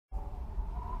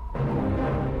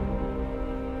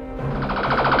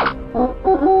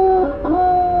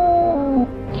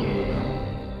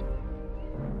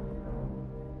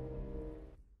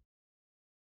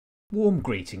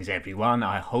Greetings everyone,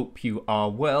 I hope you are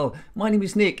well. My name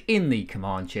is Nick in the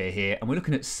command chair here, and we're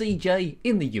looking at CJ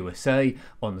in the USA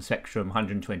on the Spectrum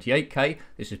 128K.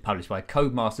 This was published by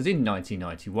Codemasters in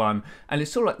 1991, and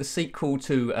it's sort of like the sequel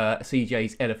to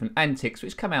CJ's Elephant Antics,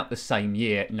 which came out the same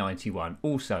year, 91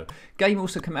 also. Game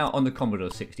also came out on the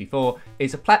Commodore 64.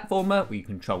 It's a platformer where you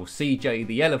control CJ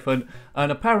the elephant,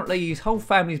 and apparently his whole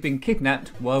family's been kidnapped.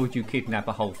 Why would you kidnap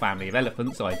a whole family of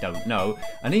elephants? I don't know.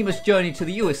 And he must journey to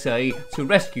the USA to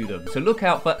rescue them. So look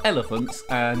out for elephants,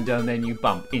 and then you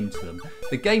bump into them.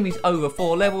 The game is over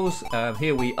 4 levels.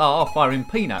 Here we are firing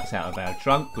peanuts out of our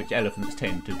trunk, which elephants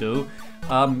tend to do.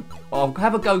 I'll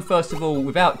have a go first of all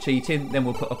without cheating, then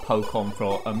we'll put a poke on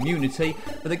for immunity.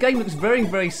 But the game looks very,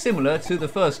 very similar to the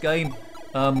first game.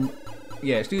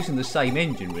 Yeah, it's using the same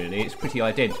engine really, it's pretty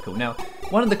identical. Now,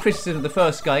 one of the criticisms of the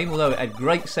first game, although it had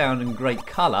great sound and great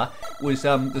colour, was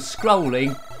the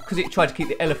scrolling, because it tried to keep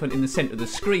the elephant in the centre of the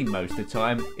screen most of the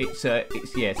time. It's a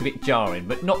bit jarring,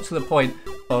 but not to the point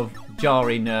of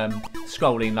jarring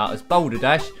scrolling like as Boulder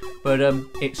Dash, but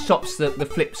it stops the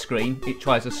flip screen, it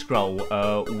tries to scroll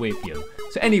with you.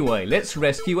 So anyway, let's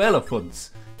rescue elephants.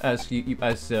 As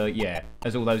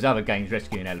all those other games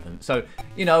rescuing elephants. So,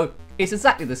 you know, it's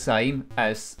exactly the same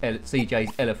as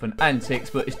CJ's Elephant Antics,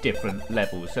 but it's different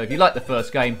levels. So if you like the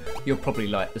first game, you'll probably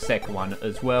like the second one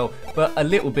as well. But a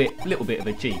little bit of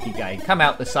a cheeky game. Come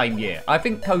out the same year. I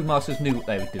think Codemasters knew what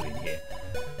they were doing here.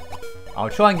 I'll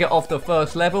try and get off the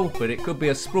first level, but it could be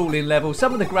a sprawling level.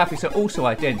 Some of the graphics are also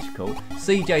identical.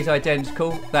 CJ's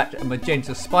identical. That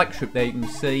magenta spike strip there you can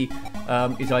see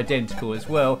is identical as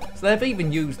well. So they've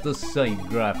even used the same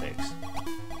graphics.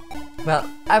 Well,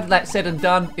 having that said and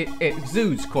done, it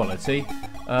exudes quality.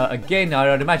 Again,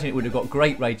 I'd imagine it would have got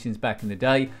great ratings back in the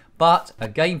day. But a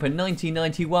game for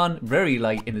 1991, very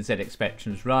late in the ZX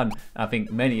Spectrum's run. I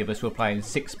think many of us were playing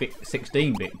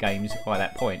 16-bit games by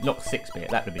that point. Not 6-bit,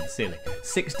 that would have been silly.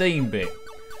 16-bit.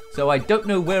 So I don't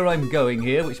know where I'm going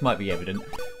here, which might be evident.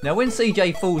 Now when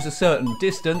CJ falls a certain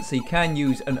distance, he can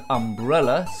use an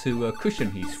umbrella to cushion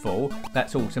his fall.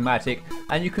 That's automatic.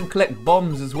 And you can collect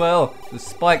bombs as well. The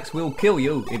spikes will kill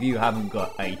you if you haven't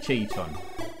got a cheat on.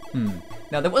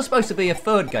 Now there was supposed to be a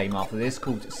third game after this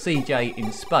called CJ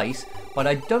in Space, but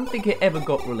I don't think it ever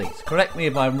got released. Correct me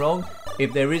if I'm wrong.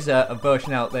 If there is a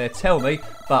version out there, tell me.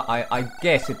 But I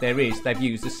guess if there is, they've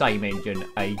used the same engine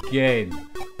again.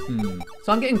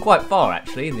 So I'm getting quite far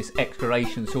actually in this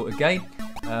exploration sort of game.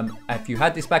 If you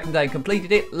had this back in the day and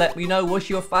completed it, let me know. Was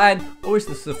you a fan, or is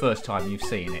this the first time you've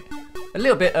seen it? A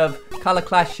little bit of colour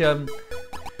clash.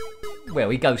 Well,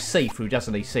 he goes see-through,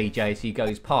 doesn't he, CJ, as he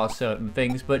goes past certain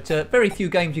things, but very few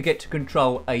games you get to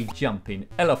control a jumping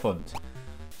elephant.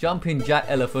 Jumping Jack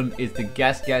Elephant is the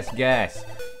gas.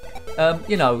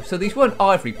 You know, so these weren't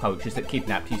ivory poachers that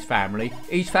kidnapped his family.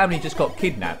 His family just got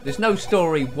kidnapped. There's no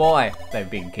story why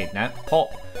they've been kidnapped.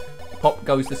 Pop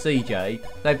goes to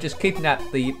CJ. They've just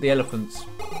kidnapped the elephants.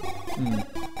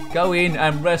 Go in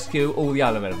and rescue all the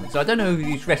other elephants. So I don't know who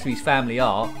these rest of his family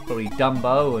are. Probably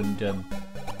Dumbo and...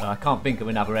 I can't think of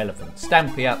another elephant.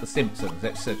 Stampy out the Simpsons.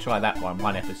 Let's try that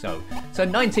one episode. So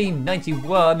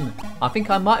 1991, I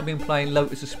think I might have been playing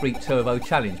Lotus Esprit Turbo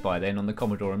Challenge by then on the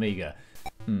Commodore Amiga.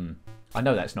 I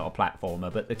know that's not a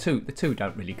platformer, but the two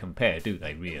don't really compare, do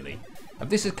they really? If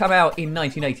this has come out in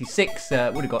 1986,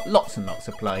 would have got lots and lots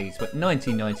of plays, but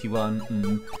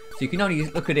 1991, so you can only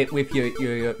look at it with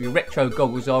your retro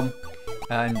goggles on,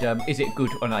 and is it good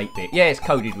on 8-bit? Yeah, it's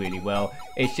coded really well.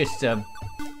 It's just...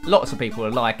 lots of people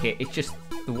will like it. It's just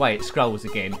the way it scrolls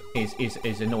again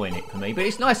is annoying it for me. But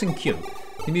it's nice and cute.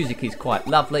 The music is quite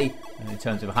lovely. In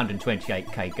terms of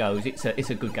 128k goes, it's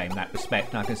a good game in that respect.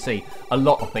 And I can see a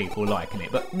lot of people liking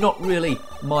it. But not really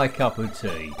my cup of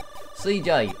tea.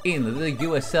 CJ in the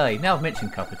USA. Now I've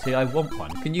mentioned cup of tea, I want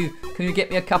one. Can you get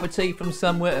me a cup of tea from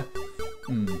somewhere?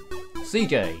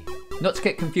 CJ. Not to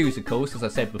get confused, of course, as I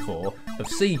said before, of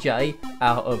CJ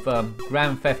out of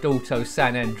Grand Theft Auto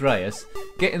San Andreas.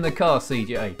 Get in the car,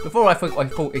 CJ. Before I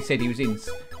thought he said he was in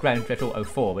Grand Theft Auto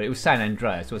 4, but it was San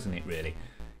Andreas, wasn't it, really?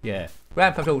 Yeah.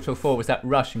 Grand Theft Auto 4 was that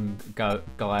Russian guy,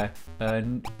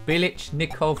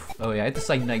 Bilichnikov. Oh, yeah, he had the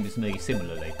same name as me,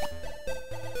 similarly.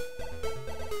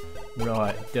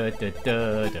 Right.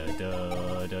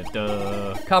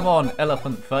 Come on,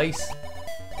 elephant face.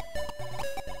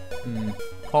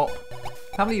 Pop.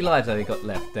 How many lives have they got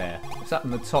left there? It's up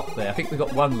in the top there. I think we've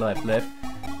got 1 life left.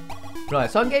 Right,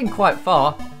 so I'm getting quite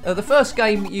far. The first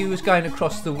game you was going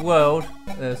across the world.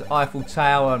 There's Eiffel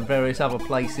Tower and various other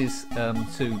places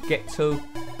to get to.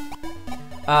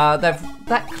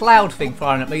 That cloud thing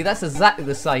firing at me, that's exactly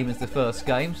the same as the first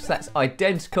game. So that's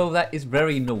identical. That is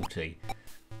very naughty.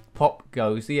 pop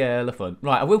goes the elephant.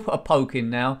 Right, I will put a poke in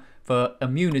now for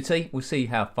immunity. We'll see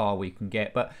how far we can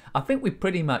get, but I think we've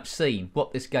pretty much seen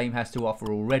what this game has to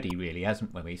offer already, really,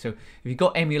 hasn't we? So if you've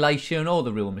got emulation or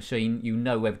the real machine, you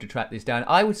know whether to track this down.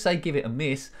 I would say give it a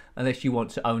miss, unless you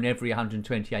want to own every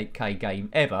 128k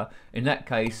game ever. In that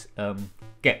case,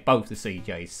 get both the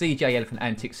CJs. CJ Elephant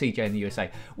Antics, CJ in the USA.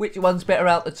 Which one's better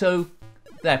out the two?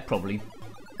 They're probably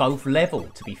both level,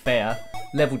 to be fair.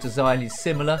 Level design is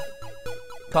similar.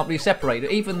 Can't really separate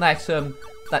it. Even that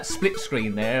that split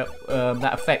screen there,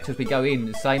 that effect as we go in,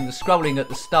 the same. The scrolling at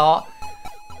the start,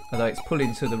 although it's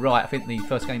pulling to the right. I think the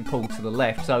first game pulled to the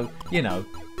left. So, you know,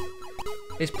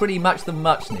 it's pretty much the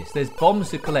muchness. There's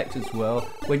bombs to collect as well.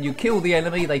 When you kill the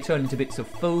enemy, they turn into bits of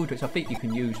food, which I think you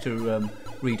can use to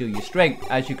redo your strength.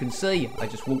 As you can see, I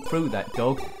just walked through that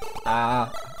dog,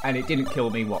 and it didn't kill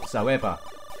me whatsoever.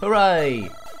 Hooray!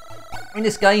 In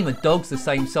this game, a dog's the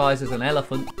same size as an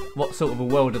elephant. What sort of a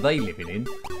world are they living in?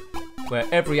 Where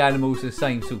every animal's the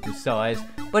same sort of size.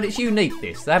 But it's unique,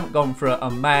 this. They haven't gone for a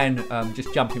man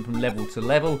just jumping from level to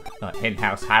level, like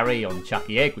Henhouse Harry on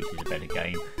Chucky Egg, which is a better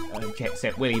game. Jet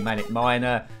Set Willy, Manic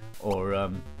Miner,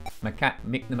 or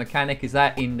Mick the Mechanic, is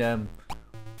that in...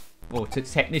 or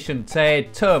Technician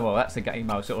Ted Turmoil, that's the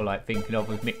game I was sort of like thinking of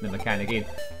with Mick the Mechanic in.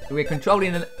 We're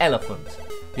controlling an elephant.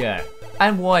 Yeah.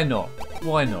 And why not?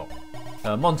 Why not?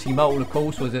 Monty Mole, of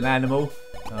course, was an animal.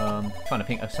 Trying to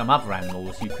think of some other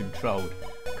animals you controlled.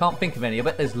 Can't think of any. I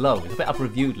bet there's loads. I bet I've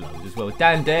reviewed loads as well.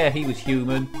 Dan Dare, he was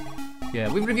human.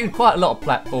 Yeah, we've reviewed quite a lot of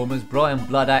platformers. Brian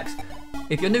Bloodaxe.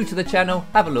 If you're new to the channel,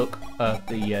 have a look at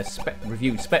the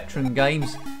reviewed Spectrum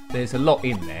games. There's a lot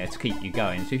in there to keep you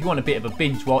going. So if you want a bit of a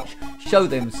binge watch, show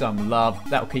them some love.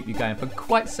 That'll keep you going for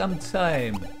quite some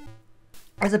time.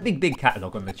 There's a big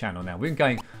catalogue on the channel now. We've been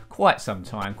going quite some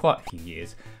time, quite a few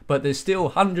years. But there's still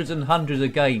hundreds and hundreds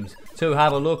of games to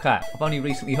have a look at. I've only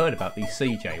recently heard about these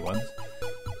CJ ones.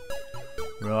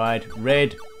 Right,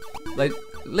 red. At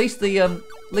least he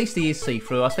is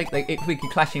see-through. I think we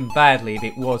could clash him badly if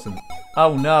it wasn't.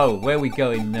 Oh no, where are we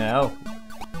going now?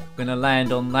 Gonna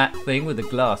land on that thing with the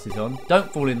glasses on.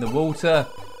 Don't fall in the water.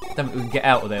 Don't think we can get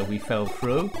out of there. We fell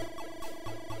through.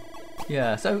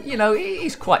 Yeah, so, you know,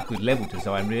 it's quite good level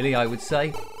design, really, I would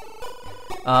say.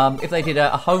 If they did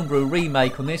a homebrew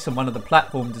remake on this and one of the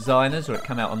platform designers, or it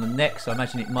came out on the next, I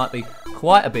imagine it might be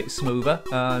quite a bit smoother,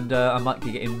 and I might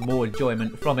be getting more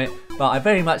enjoyment from it. But I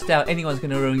very much doubt anyone's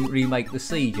going to remake the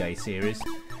CJ series.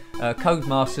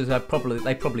 Codemasters,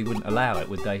 they probably wouldn't allow it,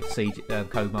 would they?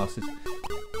 Codemasters,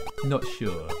 not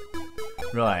sure.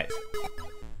 Right.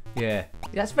 Yeah,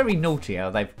 that's very naughty how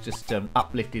they've just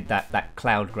uplifted that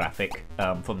cloud graphic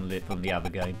from the other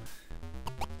game.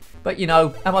 But you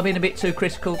know, am I being a bit too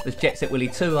critical? There's Jet Set Willy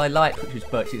 2 I liked, which was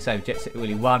virtually the same as Jet Set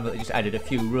Willy 1, but they just added a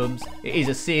few rooms. It is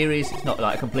a series, it's not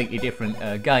like a completely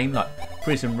different game like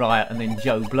Prison Riot and then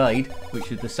Joe Blade,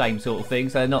 which is the same sort of thing.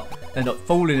 So they're not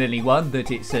fooling anyone that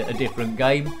it's a different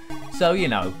game. So you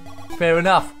know, fair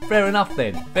enough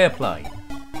then. Fair play.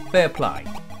 Fair play.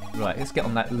 Right, let's get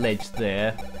on that ledge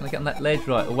there. Can I get on that ledge?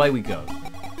 Right, away we go.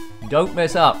 Don't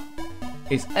mess up.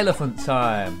 It's elephant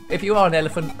time. If you are an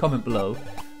elephant, comment below.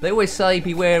 They always say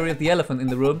be wary of the elephant in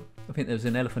the room. I think there's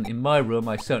an elephant in my room.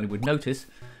 I certainly would notice,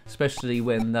 especially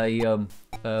when they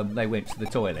went to the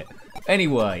toilet.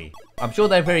 Anyway, I'm sure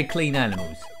they're very clean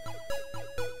animals.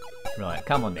 Right,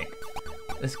 come on, Nick.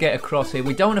 Let's get across here.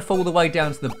 We don't want to fall the way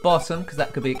down to the bottom because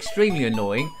that could be extremely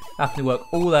annoying. Having to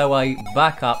work all our way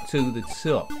back up to the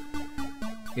top.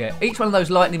 Yeah, each one of those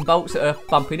lightning bolts that are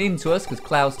bumping into us, because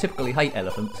clouds typically hate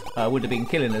elephants, would have been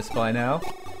killing us by now.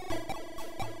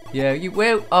 Yeah,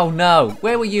 oh no,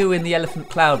 where were you in the elephant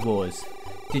cloud wars?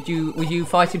 Were you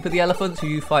fighting for the elephants or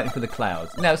were you fighting for the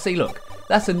clouds? Now see, look,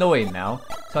 that's annoying now.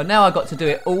 So now I've got to do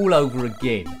it all over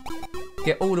again.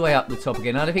 Get all the way up the top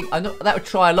again. And I know that would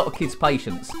try a lot of kids'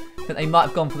 patience. I think they might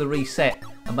have gone for the reset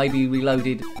and maybe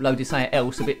loaded something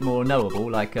else a bit more knowable,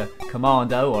 like a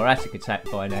Commando or Attic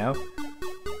Attack by now.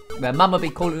 Their mum would be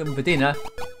calling them for dinner,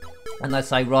 and they'd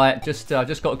say, right, just got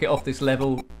to get off this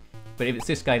level. But if it's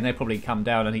this game, they probably come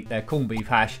down and eat their corned beef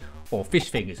hash or fish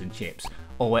fingers and chips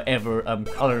or whatever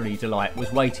culinary delight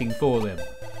was waiting for them.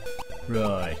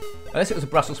 Right. Unless it was a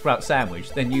Brussels sprout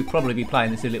sandwich, then you'd probably be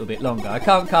playing this a little bit longer. I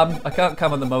can't come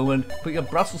at the moment, but your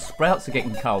Brussels sprouts are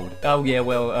getting cold. Oh yeah,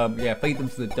 well, yeah, feed them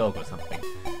to the dog or something.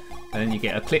 And then you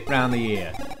get a clip round the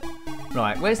ear.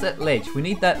 Right, where's that ledge? We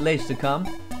need that ledge to come.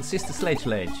 The Sister Sledge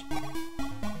ledge.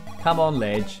 Come on,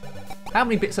 ledge. How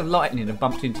many bits of lightning have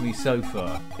bumped into me so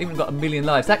far? Even got a million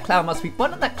lives. That cloud must be... Why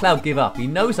don't that cloud give up? He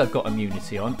knows I've got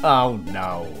immunity on. Oh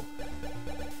no.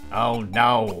 Oh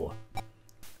no.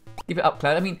 Give it up,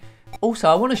 cloud. I mean, Also,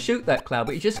 I want to shoot that cloud,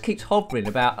 but he just keeps hovering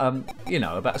about, you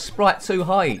know, about a sprite too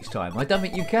high each time. I don't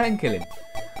think you can kill him.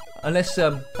 Unless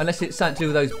it's something to do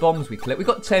with those bombs we collect. We've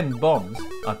got 10 bombs,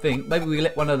 I think. Maybe we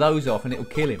let one of those off and it'll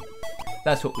kill him.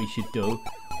 That's what we should do.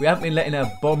 We haven't been letting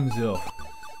our bombs off.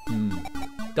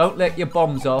 Don't let your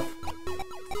bombs off.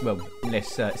 Well,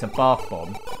 unless it's a bath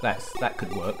bomb. That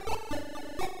could work.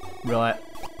 Right.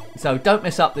 So don't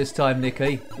mess up this time,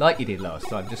 Nicky, like you did last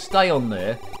time. Just stay on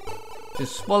there.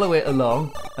 Just swallow it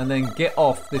along and then get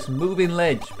off this moving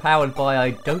ledge powered by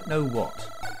I don't know what.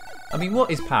 I mean, what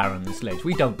is powering this ledge?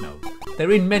 We don't know.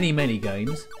 They're in many, many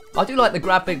games. I do like the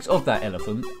graphics of that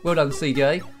elephant. Well done,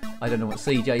 CJ. I don't know what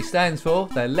CJ stands for.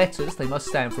 They're letters. They must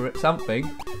stand for something.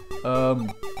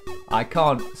 I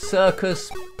can't.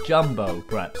 Circus Jumbo,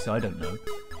 perhaps. I don't know.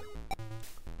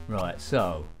 Right,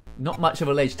 so not much of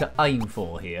a ledge to aim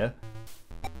for here.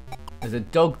 There's a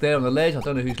dog there on the ledge. I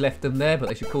don't know who's left them there, but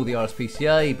they should call the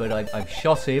RSPCA. But I've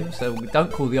shot him, so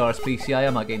don't call the RSPCA. I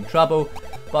might get in trouble.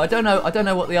 But I don't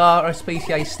know what the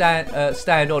RSPCA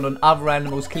stand on other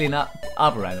animals killing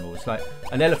other animals. Like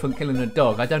an elephant killing a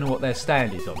dog. I don't know what their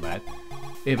stand is on that.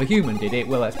 If a human did it,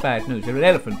 well, that's bad news. If an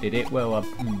elephant did it, well,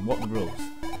 what are the rules?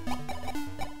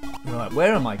 Right,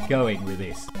 where am I going with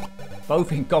this?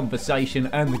 Both in conversation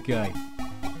and the game.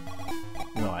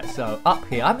 Right, so up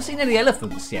here. I haven't seen any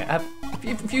elephants yet.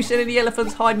 Have you seen any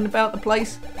elephants hiding about the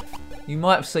place? You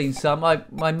might have seen some. My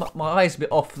eyes a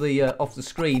bit off the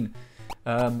screen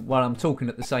while I'm talking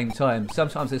at the same time.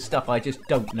 Sometimes there's stuff I just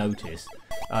don't notice.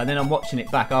 And then I'm watching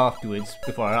it back afterwards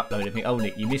before I upload it and think, oh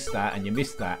Nick, you missed that and you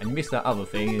missed that and you missed that other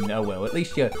thing, and oh well, at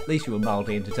least you were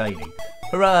mildly entertaining.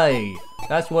 Hooray!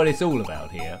 That's what it's all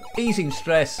about here. Easing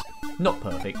stress, not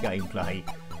perfect gameplay.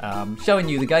 Showing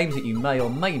you the games that you may or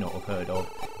may not have heard of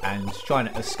and trying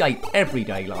to escape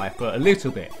everyday life for a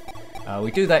little bit.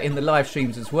 We do that in the live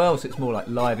streams as well, so it's more like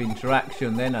live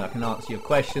interaction then, and I can answer your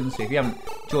questions. So if you haven't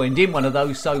joined in one of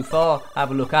those so far,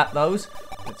 have a look at those.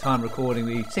 At the time recording,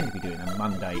 we seem to be doing them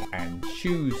Monday and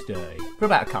Tuesday for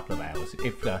about a couple of hours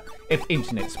if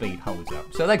internet speed holds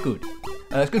up. So they're good.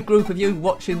 It's a good group of you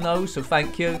watching those, so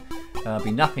thank you. I'll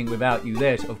be nothing without you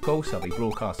there, of course. I'll be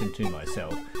broadcasting to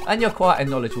myself. And you're quite a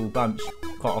knowledgeable bunch.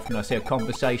 Quite often I see a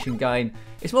conversation game.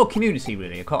 It's more community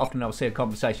really. Quite often I'll see a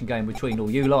conversation game between all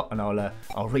you lot, and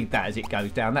I'll read that as it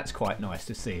goes down. That's quite nice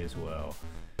to see as well.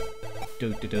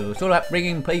 It's all about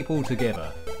bringing people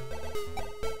together.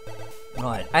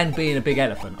 Right, and being a big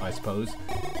elephant, I suppose.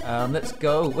 Let's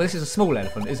go. Well, this is a small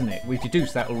elephant, isn't it? We've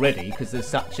deduced that already because there's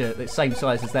such the same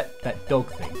size as that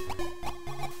dog thing.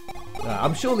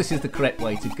 I'm sure this is the correct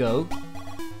way to go.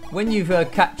 When you've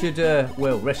captured,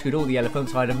 rescued all the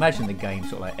elephants, I'd imagine the game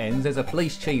sort of like ends. There's a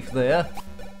police chief there.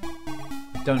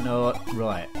 Don't know what.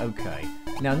 Right, okay.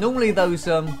 Now, normally those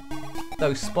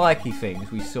spiky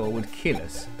things we saw would kill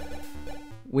us.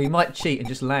 We might cheat and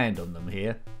just land on them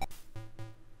here.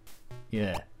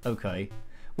 Yeah, okay.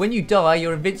 When you die,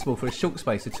 you're invincible for a short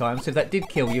space of time, so if that did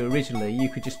kill you originally, you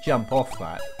could just jump off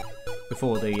that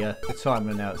before the time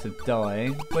ran out of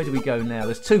dying. Where do we go now?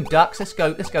 There's 2 ducks. Let's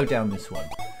go down this one.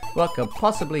 What could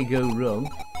possibly go wrong?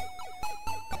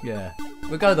 Yeah,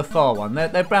 we'll go the far one.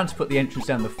 They're bound to put the entrance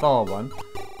down the far one.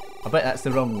 I bet that's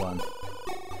the wrong one.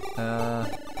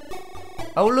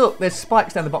 Oh look, there's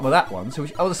spikes down the bottom of that one. So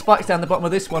there's spikes down the bottom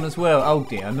of this one as well. Oh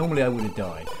dear, normally I would have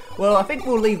died. Well, I think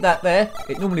we'll leave that there.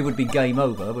 It normally would be game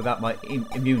over without my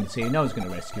immunity, and no one's going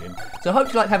to rescue him. So I hope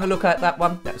you like having a look at that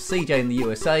one. That was CJ in the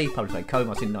USA, published by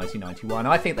Codemasters in 1991.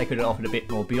 I think they could have offered a bit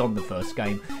more beyond the first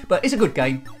game, but it's a good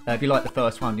game. If you like the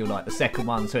first one, you'll like the second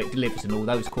one, so it delivers in all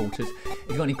those quarters. If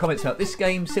you've got any comments about this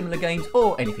game, similar games,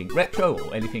 or anything retro,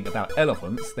 or anything about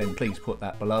elephants, then please put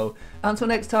that below. Until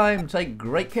next time, take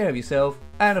great care of yourself,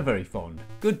 and a very fond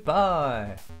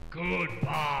goodbye.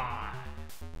 Goodbye.